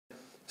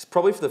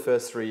probably for the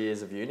first 3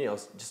 years of uni, I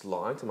was just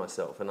lying to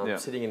myself. And I'm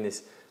sitting in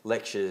this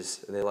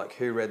lectures, and they're like,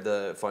 who read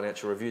the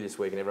financial review this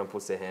week? And everyone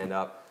puts their hand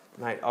up.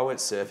 Mate, I went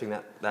surfing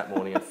that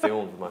morning and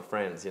filmed with my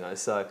friends,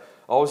 so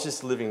I was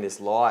just living this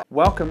lie.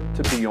 Welcome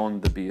to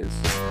Beyond the Beers.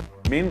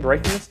 Men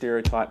breaking the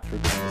stereotype through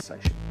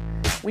conversation.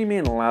 We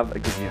men love a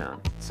good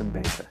yarn, some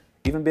banter,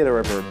 even better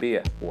over a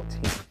beer or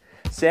 10.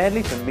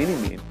 Sadly for many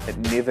men, it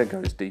never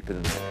goes deeper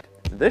than that.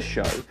 This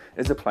show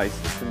is a place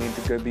for men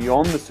to go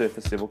beyond the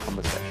surface level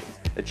conversations,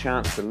 a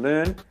chance to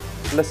learn,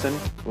 listen,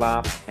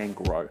 laugh and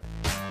grow.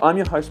 I'm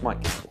your host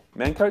Mike Campbell,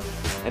 man coach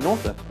and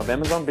author of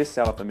Amazon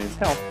bestseller for men's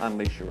health,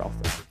 Unleash Your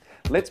Alpha.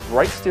 Let's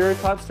break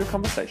stereotypes through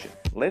conversation.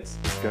 Let's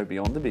go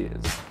beyond the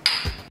beers.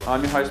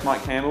 I'm your host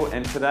Mike Campbell,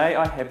 and today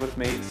I have with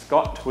me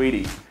Scott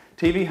Tweedie,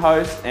 TV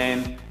host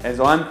and, as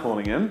I'm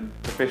calling him,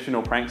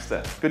 professional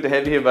prankster. Good to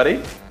have you here,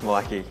 buddy.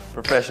 Mikey,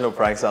 professional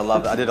pranks, I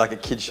love it. I did like a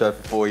kid's show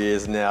for 4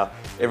 years now.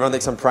 Everyone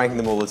thinks I'm pranking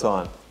them all the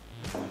time.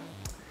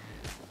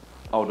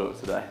 I'll do it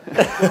today.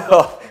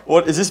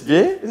 What, is this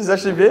beer? Is this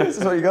actually beer? Is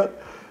this what you got?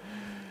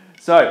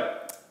 So,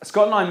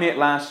 Scott and I met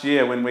last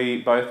year when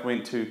we both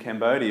went to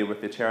Cambodia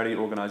with the charity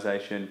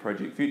organisation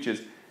Project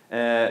Futures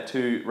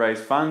to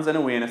raise funds and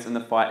awareness in the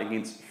fight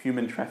against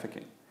human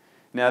trafficking.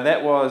 Now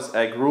that was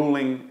a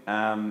gruelling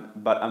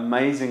but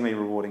amazingly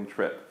rewarding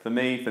trip for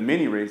me for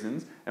many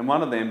reasons, and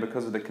one of them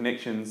because of the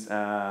connections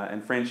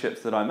and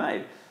friendships that I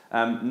made.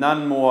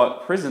 None more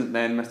present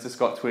than Mr.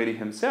 Scott Tweedie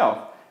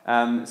himself,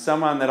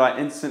 someone that I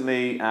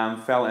instantly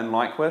fell in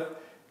like with.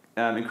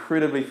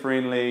 Incredibly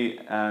friendly,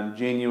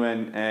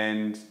 genuine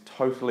and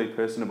totally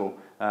personable,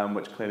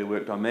 which clearly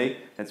worked on me.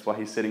 That's why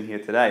he's sitting here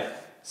today.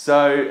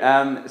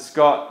 So,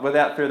 Scott,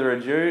 without further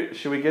ado,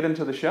 should we get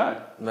into the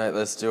show? Mate,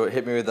 let's do it.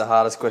 Hit me with the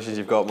hardest questions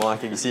you've got,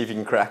 Mike, and see if you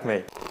can crack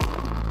me.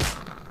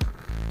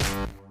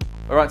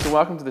 All right, so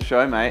welcome to the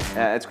show, mate.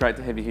 It's great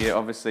to have you here,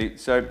 obviously.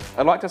 So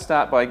I'd like to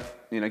start by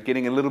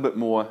getting a little bit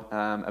more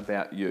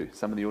about you.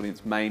 Some of the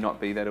audience may not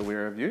be that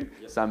aware of you.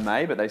 Yep. Some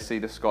may, but they see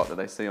the Scott that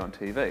they see on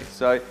TV.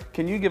 So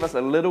can you give us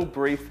a little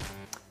brief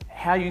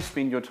how you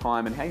spend your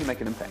time and how you make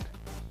an impact?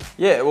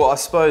 Yeah, well, I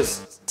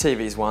suppose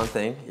TV's one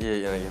thing.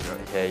 You've got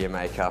your hair, your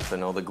makeup,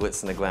 and all the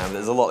glitz and the glam.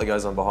 There's a lot that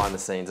goes on behind the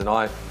scenes, and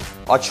I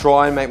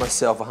try and make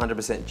myself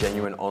 100%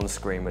 genuine on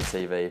screen with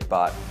TV,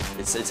 but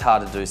it's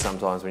hard to do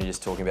sometimes when you're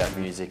just talking about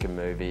music and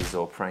movies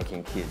or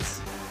pranking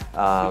kids.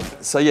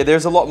 So yeah,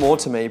 there's a lot more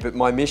to me, but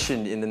my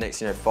mission in the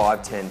next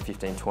 5, 10,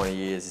 15, 20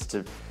 years is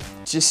to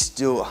just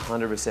still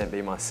 100%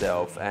 be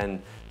myself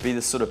and be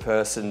the sort of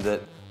person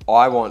that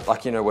I want.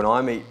 Like, when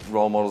I meet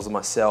role models of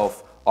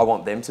myself, I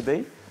want them to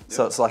be.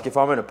 So it's like if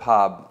I'm in a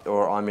pub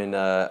or I'm in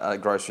a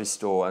grocery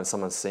store and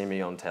someone's seen me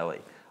on telly,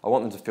 I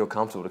want them to feel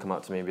comfortable to come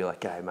up to me and be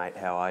like, hey mate,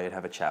 how are you? And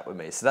have a chat with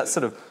me. So that's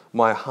sort of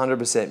my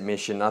 100%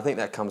 mission. I think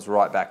that comes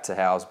right back to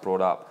how I was brought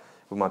up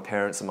with my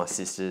parents and my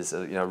sisters.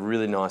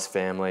 Really nice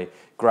family,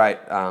 great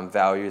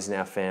values in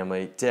our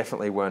family.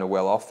 Definitely weren't a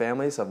well-off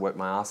family, so I've worked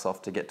my ass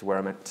off to get to where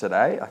I'm at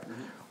today,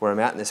 where I'm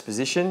at in this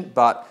position.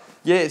 But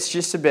yeah, it's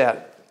just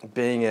about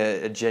being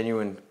a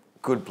genuine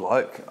good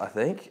bloke, I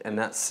think, and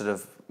that's sort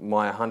of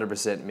my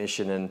 100%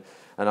 mission, and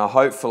I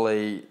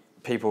hopefully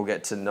people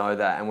get to know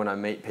that, and when I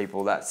meet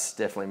people, that's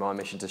definitely my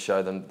mission, to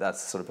show them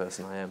that's the sort of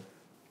person I am.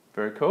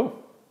 Very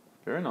cool.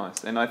 Very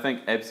nice. And I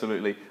think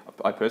absolutely,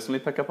 I personally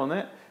pick up on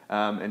that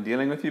in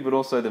dealing with you, but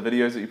also the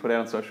videos that you put out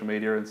on social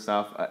media and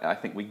stuff, I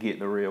think we get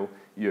the real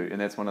you,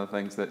 and that's one of the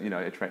things that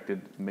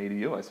attracted me to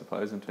you, I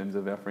suppose, in terms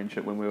of our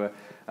friendship when we were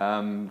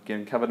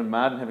getting covered in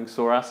mud and having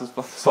sore asses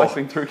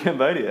cycling through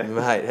Cambodia.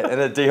 Mate, and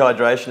the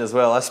dehydration as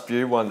well. I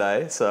spewed one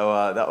day,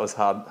 so that was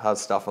hard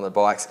stuff on the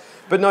bikes.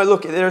 But no,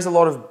 look, there's a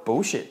lot of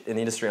bullshit in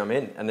the industry I'm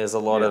in, and there's a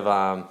lot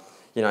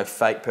of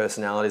fake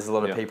personalities, a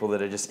lot of people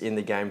that are just in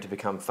the game to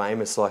become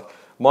famous. Like,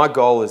 my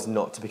goal is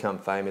not to become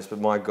famous, but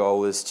my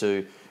goal is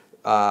to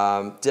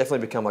definitely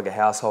become like a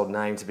household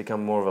name, to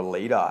become more of a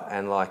leader,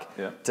 and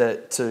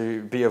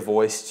to be a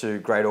voice to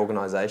great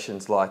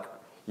organisations like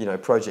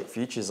Project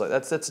Futures. Like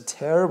that's a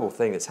terrible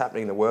thing that's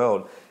happening in the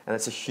world, and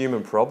it's a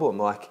human problem.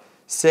 Like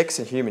sex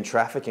and human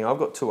trafficking. I've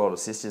got 2 older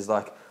sisters.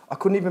 Like I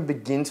couldn't even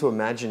begin to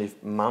imagine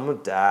if mum or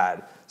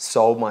dad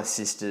sold my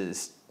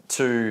sisters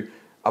to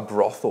a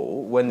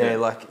brothel when they're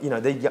like,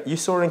 you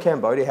saw it in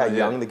Cambodia how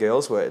young the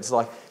girls were. It's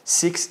like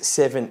 6,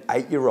 7,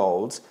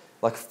 8-year-olds.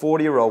 Like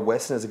 40-year-old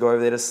Westerners go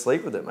over there to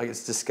sleep with them. Like,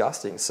 it's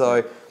disgusting.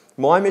 So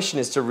my mission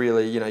is to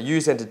really,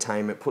 use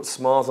entertainment, put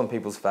smiles on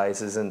people's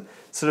faces, and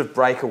sort of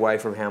break away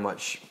from how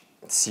much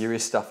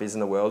serious stuff is in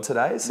the world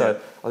today.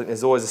 So I think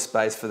there's always a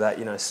space for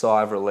that,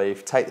 sigh of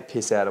relief, take the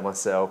piss out of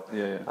myself,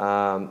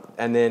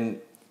 and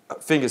then,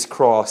 fingers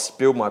crossed,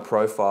 build my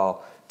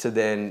profile to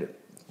then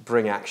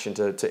bring action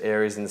to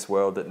areas in this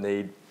world that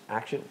need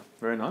action.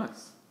 Very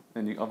nice.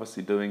 And you're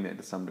obviously doing that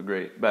to some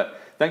degree. But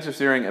thanks for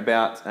sharing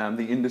about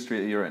the industry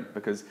that you're in,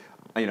 because,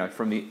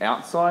 from the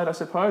outside, I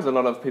suppose, a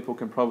lot of people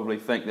can probably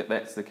think that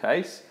that's the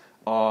case.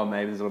 Oh,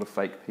 maybe there's a lot of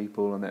fake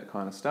people and that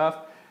kind of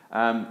stuff.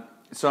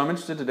 So I'm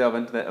interested to delve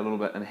into that a little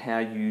bit and how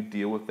you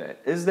deal with that.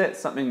 Is that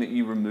something that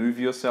you remove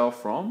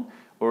yourself from,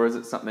 or is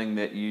it something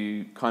that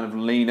you kind of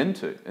lean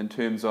into in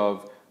terms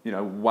of, you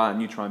know,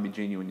 one, you try and be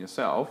genuine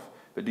yourself,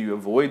 but do you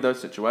avoid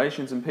those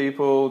situations in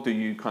people? Do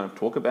you kind of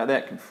talk about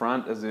that,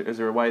 confront? Is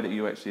there a way that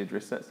you actually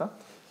address that stuff?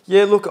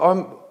 Yeah, look,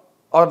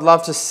 I'd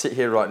love to sit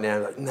here right now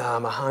and be like, no,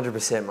 I'm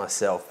 100%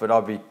 myself, but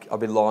I'll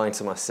be lying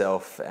to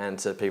myself and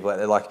to people out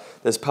there. Like,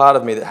 there's part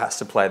of me that has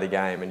to play the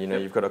game, and, you know,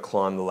 you've got to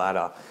climb the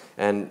ladder.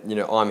 And, you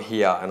know, I'm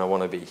here and I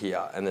want to be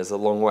here, and there's a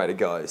long way to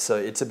go. So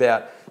it's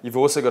about, you've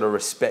also got to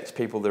respect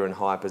people that are in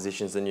higher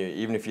positions than you,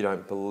 even if you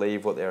don't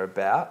believe what they're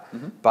about.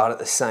 But at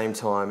the same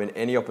time, in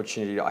any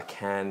opportunity I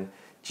can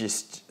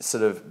just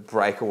sort of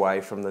break away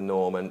from the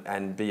norm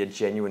and be a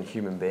genuine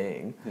human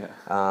being,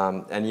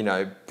 and, you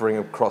know, bring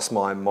across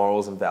my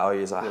morals and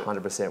values, I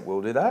 100%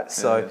 will do that.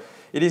 So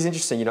it is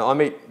interesting, you know, I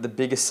meet the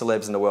biggest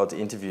celebs in the world to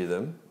interview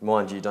them.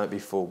 Mind you, don't be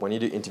fooled. When you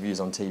do interviews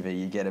on TV,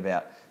 you get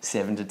about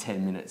 7 to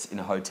 10 minutes in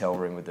a hotel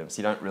room with them,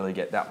 so you don't really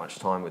get that much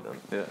time with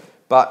them.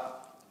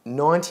 But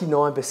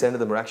 99% of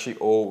them are actually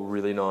all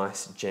really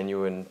nice,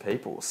 genuine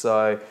people.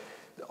 So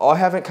I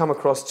haven't come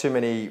across too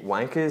many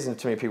wankers and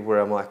too many people where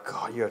I'm like,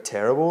 God, you're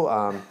terrible.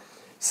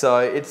 So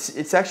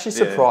it's actually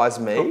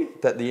surprised me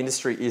that the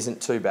industry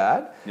isn't too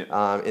bad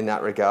in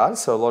that regard.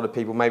 So a lot of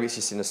people, maybe it's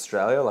just in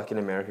Australia, like in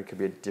America, it could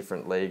be a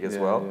different league as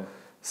well.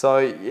 So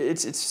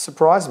it's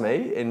surprised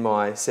me in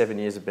my 7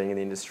 years of being in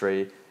the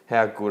industry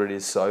how good it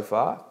is so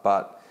far.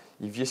 But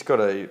you've just got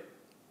to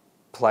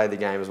play the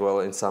game as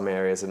well in some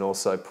areas and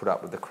also put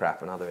up with the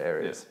crap in other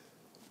areas.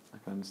 I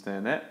can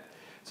understand that.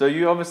 So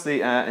you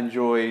obviously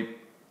enjoy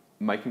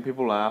making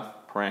people laugh,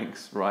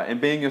 pranks, right,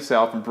 and being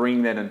yourself and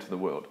bringing that into the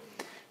world.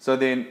 So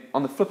then,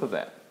 on the flip of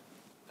that,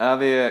 are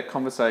there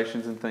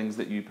conversations and things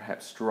that you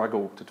perhaps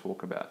struggle to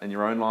talk about in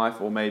your own life,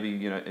 or maybe,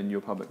 you know, in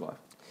your public life?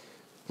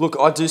 Look,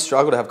 I do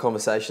struggle to have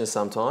conversations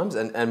sometimes,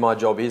 and my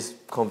job is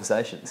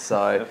conversations.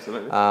 So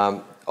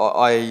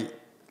absolutely.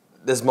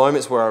 There's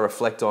moments where I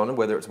reflect on,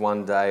 whether it's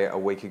one day, a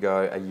week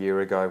ago, a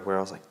year ago, where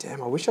I was like,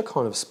 damn, I wish I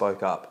kind of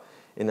spoke up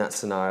in that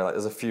scenario. Like,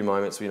 there's a few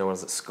moments, you know, when I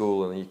was at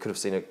school and you could have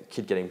seen a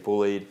kid getting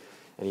bullied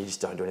and you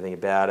just don't do anything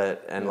about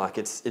it. And like,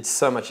 it's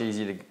so much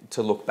easier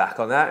to look back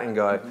on that and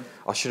go,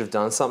 I should have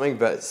done something.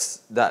 But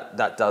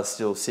that does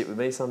still sit with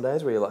me some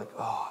days where you're like,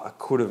 oh, I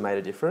could have made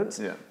a difference,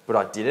 but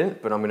I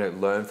didn't. But I'm going to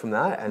learn from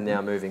that. And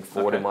now moving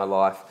forward in my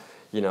life,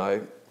 you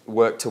know,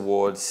 work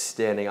towards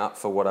standing up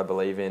for what I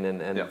believe in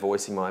and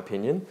voicing my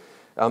opinion.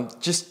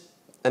 Just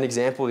an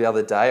example the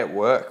other day at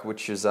work,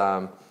 which was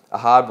a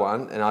hard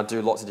one, and I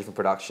do lots of different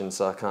productions,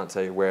 so I can't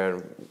tell you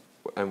where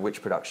and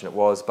which production it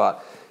was,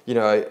 but, you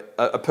know,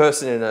 a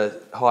person in a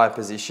higher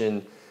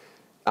position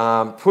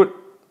put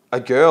a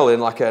girl in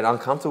like an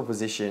uncomfortable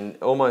position,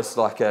 almost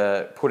like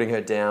putting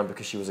her down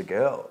because she was a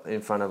girl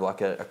in front of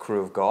like a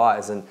crew of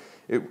guys, and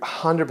it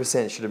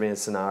 100% should have been a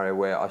scenario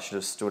where I should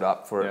have stood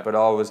up for it, but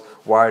I was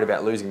worried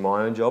about losing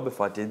my own job if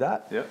I did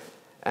that.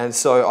 And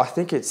so I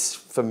think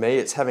for me,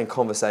 it's having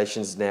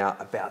conversations now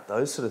about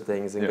those sort of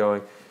things and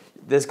going,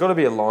 there's got to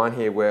be a line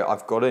here where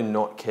I've got to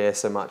not care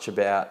so much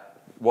about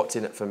what's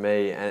in it for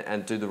me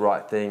and do the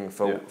right thing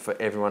for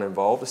everyone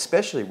involved,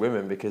 especially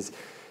women, because,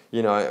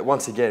 you know,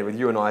 once again, with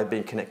you and I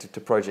being connected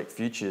to Project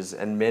Futures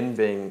and men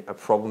being a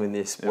problem in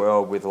this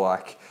world with,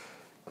 like,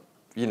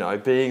 you know,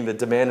 being the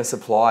demand and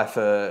supply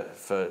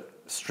for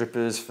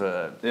strippers,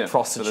 for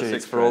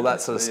prostitutes, for all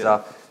that sort of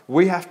stuff,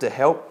 we have to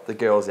help the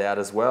girls out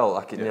as well.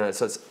 Like, you know,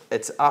 so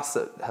it's us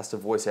that has to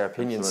voice our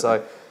opinions.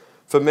 So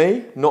for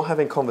me, not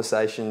having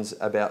conversations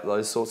about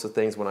those sorts of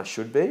things when I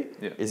should be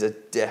is a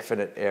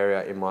definite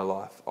area in my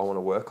life I want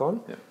to work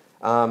on.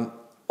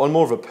 On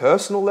more of a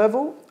personal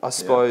level, I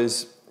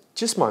suppose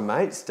just my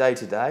mates day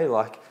to day,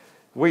 like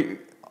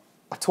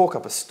I talk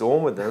up a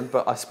storm with them,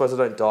 but I suppose I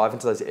don't dive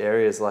into those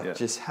areas like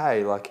just,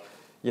 hey, like,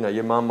 you know,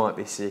 your mum might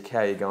be sick, how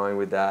are you going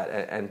with that?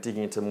 And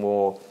digging into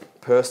more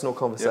personal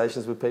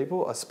conversations with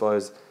people. I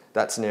suppose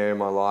that's an area in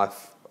my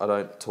life I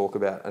don't talk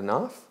about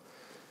enough.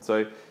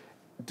 So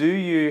do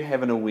you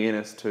have an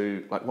awareness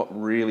to, like, what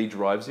really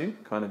drives you,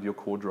 kind of your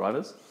core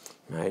drivers?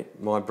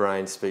 Mate, my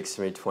brain speaks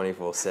to me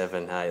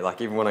 24/7. Hey,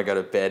 like, even when I go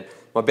to bed,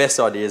 my best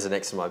ideas are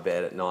next to my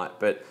bed at night.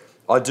 But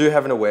I do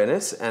have an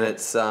awareness, and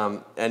it's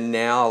and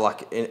now,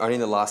 like, only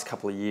in the last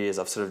couple of years,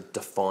 I've sort of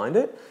defined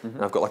it,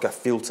 and I've got like a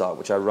filter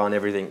which I run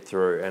everything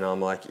through, and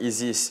I'm like, is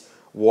this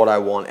what I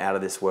want out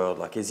of this world?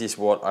 Like, is this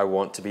what I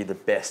want to be the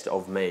best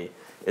of me?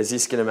 Is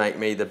this going to make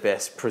me the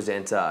best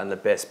presenter and the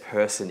best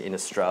person in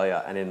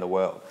Australia and in the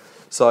world?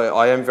 So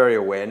I am very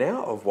aware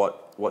now of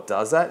what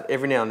does that.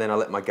 Every now and then I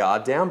let my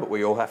guard down, but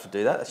we all have to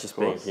do that. That's just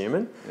being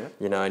human,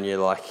 you know. And you're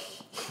like,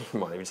 you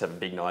might even just have a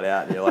big night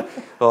out, and you're like,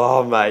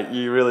 oh mate,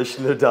 you really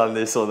shouldn't have done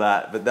this or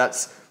that. But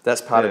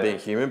that's part of being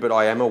human. But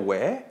I am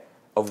aware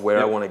of where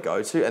I want to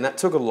go to, and that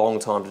took a long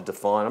time to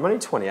define. I'm only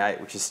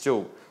 28, which is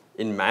still,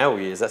 in male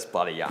years, that's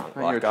bloody young.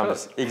 Oh, like,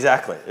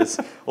 exactly. It's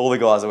all the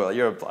guys are like,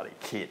 you're a bloody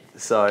kid.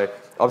 So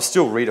I'm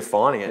still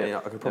redefining it. And, you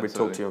know, I could probably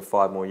talk to you in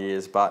 5 more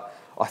years, but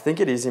I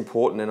think it is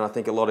important. And I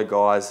think a lot of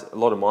guys, a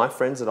lot of my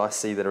friends that I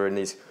see that are in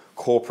these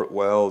corporate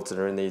worlds and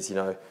are in these, you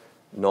know,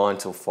 9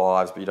 till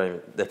 5s,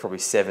 but they're probably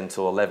 7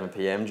 till 11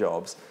 p.m.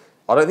 jobs.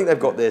 I don't think they've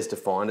got theirs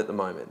defined at the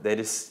moment. They're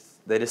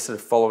just sort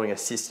of following a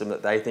system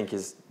that they think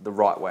is the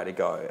right way to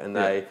go, and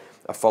they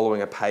are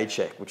following a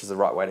paycheck, which is the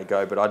right way to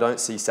go. But I don't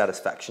see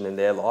satisfaction in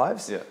their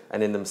lives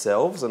and in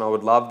themselves, and I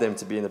would love them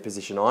to be in the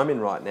position I'm in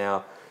right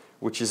now,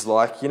 which is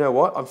like, you know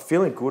what, I'm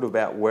feeling good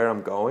about where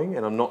I'm going,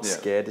 and I'm not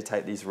scared to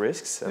take these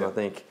risks. And I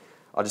think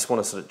I just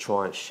want to sort of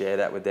try and share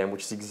that with them,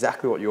 which is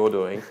exactly what you're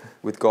doing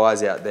with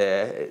guys out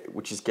there,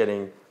 which is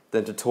getting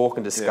them to talk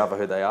and discover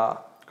who they are.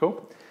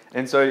 Cool.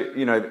 And so,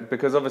 you know,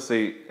 because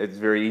obviously it's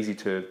very easy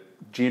to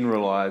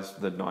generalize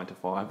the 9 to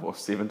 5 or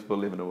 7 to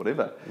 11 or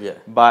whatever. Yeah.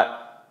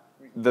 But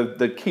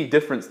the key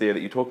difference there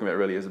that you're talking about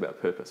really is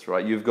about purpose,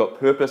 right? You've got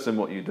purpose in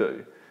what you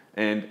do.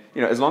 And,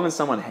 you know, as long as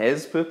someone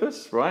has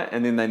purpose, right,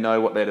 and then they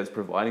know what that is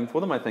providing for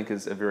them, I think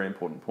is a very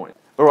important point.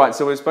 All right,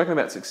 so we've spoken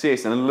about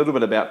success and a little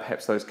bit about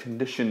perhaps those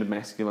conditioned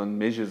masculine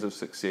measures of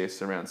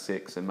success around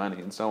sex and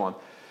money and so on.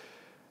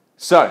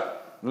 So,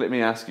 let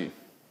me ask you,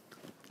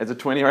 as a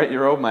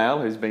 28-year-old male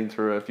who's been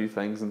through a few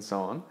things and so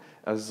on,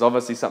 this is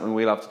obviously something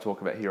we love to talk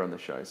about here on the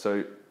show.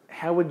 So,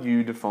 how would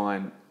you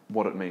define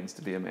what it means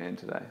to be a man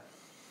today?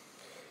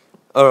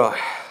 All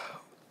right.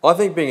 I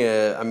think being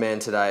a man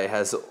today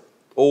has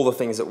all the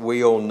things that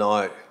we all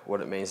know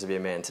what it means to be a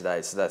man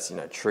today. So that's, you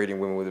know, treating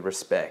women with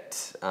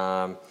respect,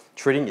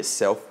 treating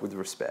yourself with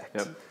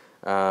respect.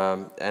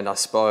 And I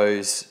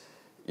suppose,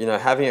 you know,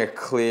 having a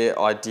clear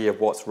idea of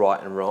what's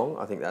right and wrong,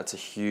 I think that's a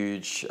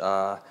huge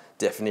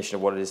definition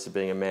of what it is to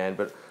being a man.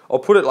 But I'll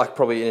put it like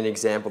probably in an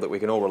example that we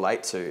can all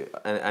relate to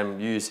and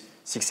use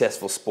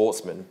successful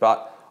sportsmen.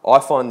 But I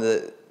find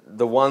that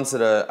the ones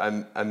that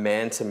are a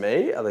man to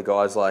me are the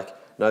guys like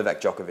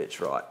Novak Djokovic,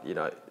 right? You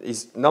know,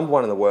 he's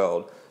 #1 in the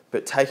world.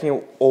 But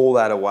taking all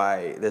that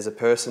away, there's a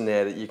person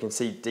there that you can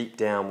see deep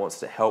down wants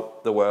to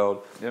help the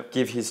world,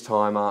 give his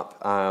time up,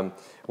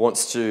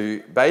 wants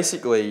to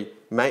basically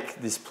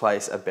make this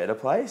place a better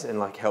place and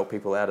like help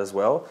people out as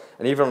well.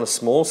 And even on a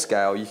small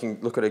scale, you can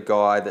look at a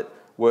guy that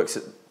works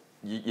at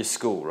your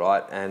school,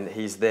 right? And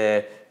he's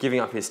there giving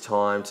up his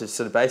time to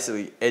sort of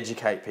basically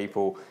educate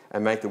people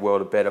and make the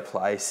world a better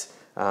place,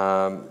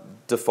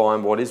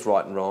 define what is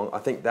right and wrong. I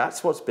think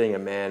that's what's being a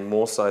man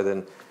more so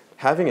than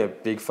having a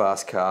big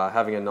fast car,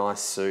 having a nice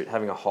suit,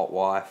 having a hot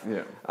wife,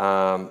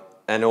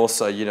 and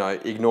also, you know,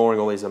 ignoring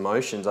all these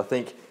emotions. I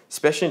think,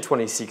 especially in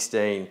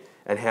 2016,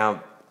 and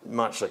how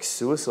much like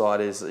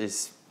suicide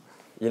is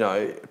you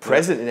know,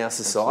 present in our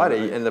society.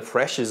 Absolutely. And the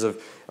pressures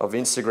of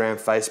Instagram,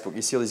 Facebook,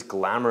 you see all these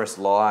glamorous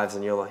lives,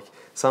 and you're like,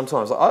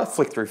 sometimes like, I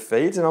flick through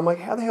feeds and I'm like,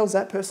 how the hell is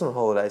that person on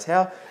holidays?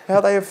 How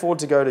they afford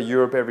to go to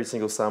Europe every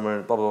single summer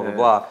and blah, blah, blah,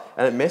 blah.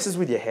 And it messes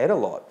with your head a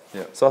lot.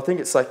 Yeah. So I think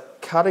it's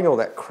like cutting all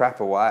that crap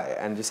away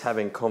and just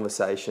having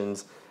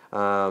conversations.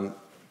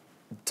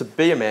 To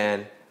be a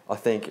man, I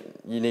think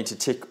you need to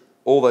tick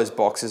all those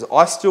boxes.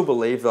 I still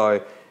believe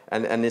though,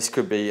 and this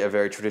could be a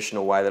very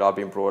traditional way that I've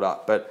been brought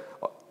up, but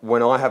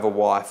when I have a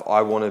wife,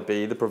 I want to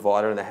be the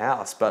provider in the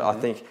house. But I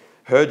think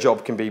her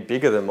job can be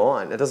bigger than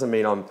mine. It doesn't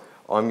mean I'm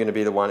going to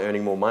be the one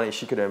earning more money.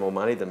 She could earn more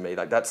money than me.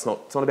 Like it's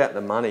not about the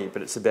money,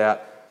 but it's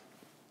about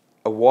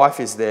a wife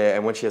is there,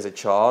 and when she has a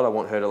child, I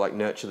want her to like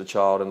nurture the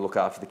child and look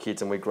after the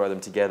kids, and we grow them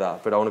together.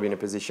 But I want to be in a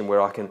position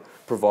where I can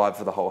provide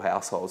for the whole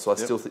household. So I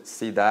still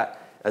see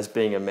that as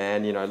being a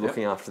man, you know,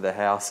 looking after the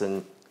house,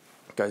 and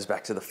it goes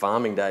back to the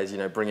farming days, you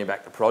know, bringing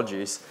back the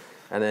produce.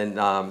 And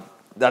then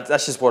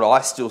that's just what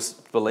I still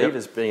believe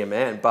as being a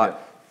man.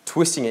 But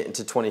twisting it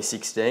into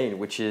 2016,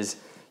 which is,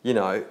 you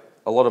know,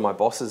 a lot of my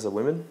bosses are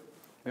women.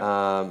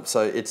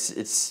 So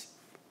it's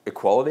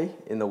equality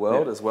in the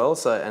world as well.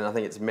 So, and I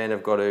think it's men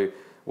have got to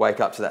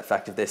wake up to that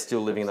fact if they're still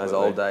living in those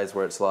old days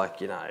where it's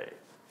like, you know,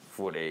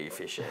 footy,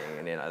 fishing,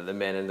 and, you know, the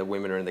men and the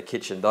women are in the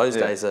kitchen. Those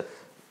days are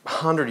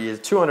 100 years,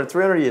 200,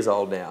 300 years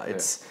old now.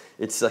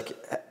 It's like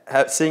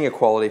seeing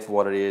equality for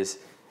what it is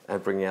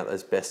and bringing out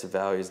those best of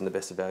values and the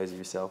best of values of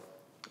yourself.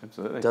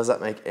 Absolutely. Does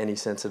that make any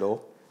sense at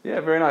all?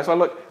 Yeah, very nice. Well,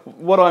 look,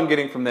 what I'm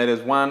getting from that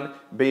is, one,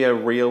 be a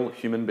real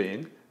human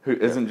being who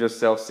isn't just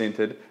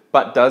self-centered,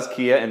 but does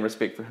care and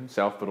respect for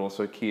himself, but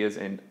also cares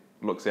and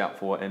looks out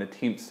for and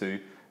attempts to,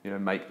 you know,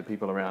 make the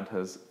people around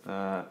his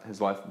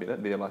life better,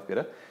 their life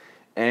better.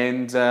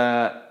 And,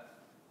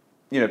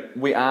 you know,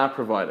 we are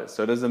providers.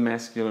 So it is a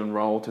masculine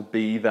role to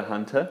be the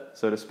hunter,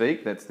 so to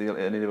speak. That's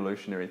an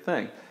evolutionary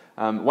thing.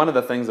 One of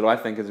the things that I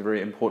think is a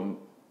very important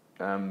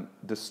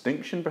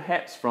distinction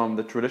perhaps from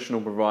the traditional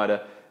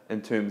provider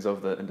in terms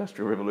of the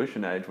Industrial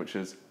Revolution age, which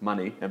is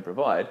money and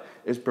provide,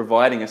 is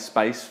providing a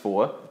space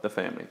for the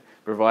family,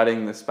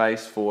 providing the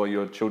space for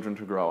your children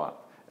to grow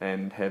up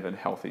and have a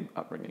healthy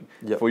upbringing,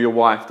 for your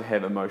wife to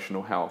have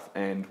emotional health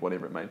and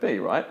whatever it may be,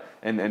 right?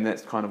 And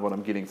that's kind of what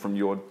I'm getting from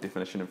your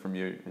definition and from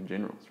you in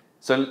general.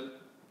 So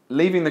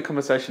leaving the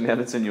conversation now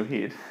that's in your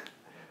head,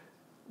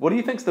 what do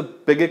you think is the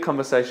bigger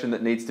conversation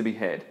that needs to be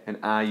had, and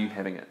are you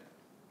having it?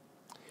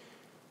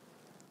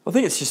 I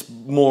think it's just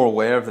more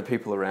aware of the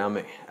people around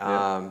me.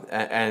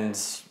 And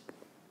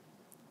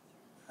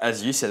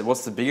as you said,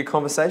 what's the bigger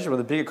conversation? Well,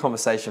 the bigger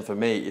conversation for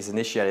me is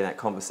initiating that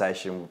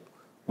conversation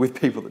with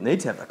people that need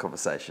to have that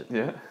conversation.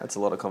 Yeah. That's a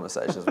lot of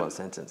conversations in one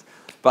sentence.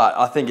 But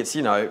I think it's,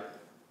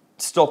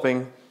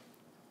 stopping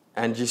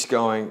and just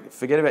going,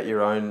 forget about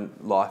your own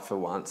life for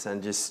once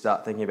and just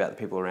start thinking about the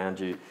people around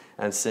you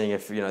and seeing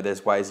if,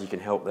 there's ways you can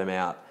help them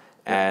out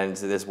and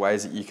there's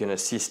ways that you can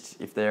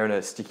assist if they're in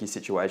a sticky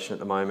situation at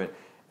the moment.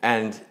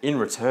 And in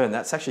return,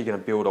 that's actually going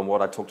to build on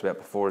what I talked about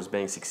before as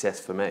being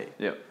success for me.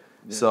 Yeah.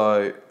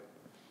 So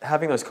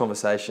having those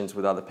conversations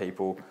with other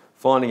people,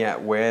 finding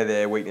out where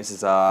their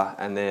weaknesses are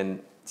and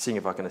then seeing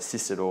if I can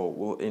assist it all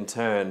will in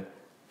turn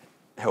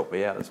help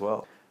me out as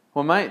well.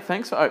 Well, mate,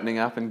 thanks for opening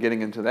up and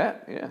getting into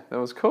that. Yeah, that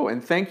was cool.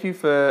 And thank you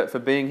for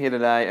being here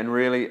today and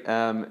really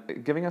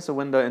giving us a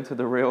window into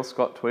the real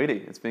Scott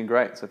Tweedie. It's been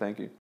great, so thank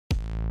you.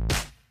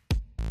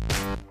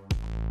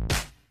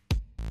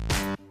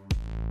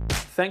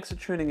 Thanks for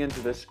tuning into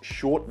this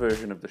short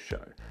version of the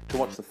show. To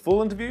watch the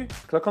full interview,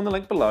 click on the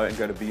link below and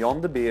go to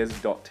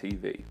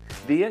beyondthebeers.tv.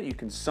 There you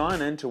can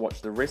sign in to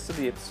watch the rest of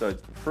the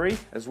episodes for free,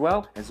 as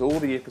well as all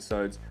the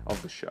episodes of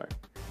the show.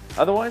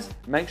 Otherwise,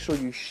 make sure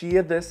you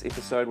share this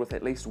episode with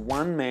at least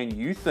one man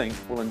you think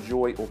will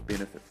enjoy or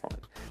benefit from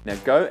it. Now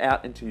go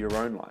out into your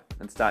own life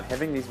and start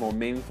having these more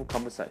meaningful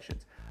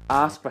conversations.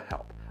 Ask for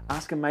help.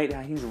 Ask a mate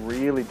how he's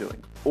really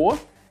doing. Or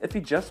if he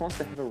just wants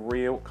to have a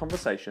real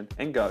conversation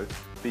and go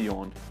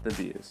beyond the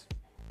beers.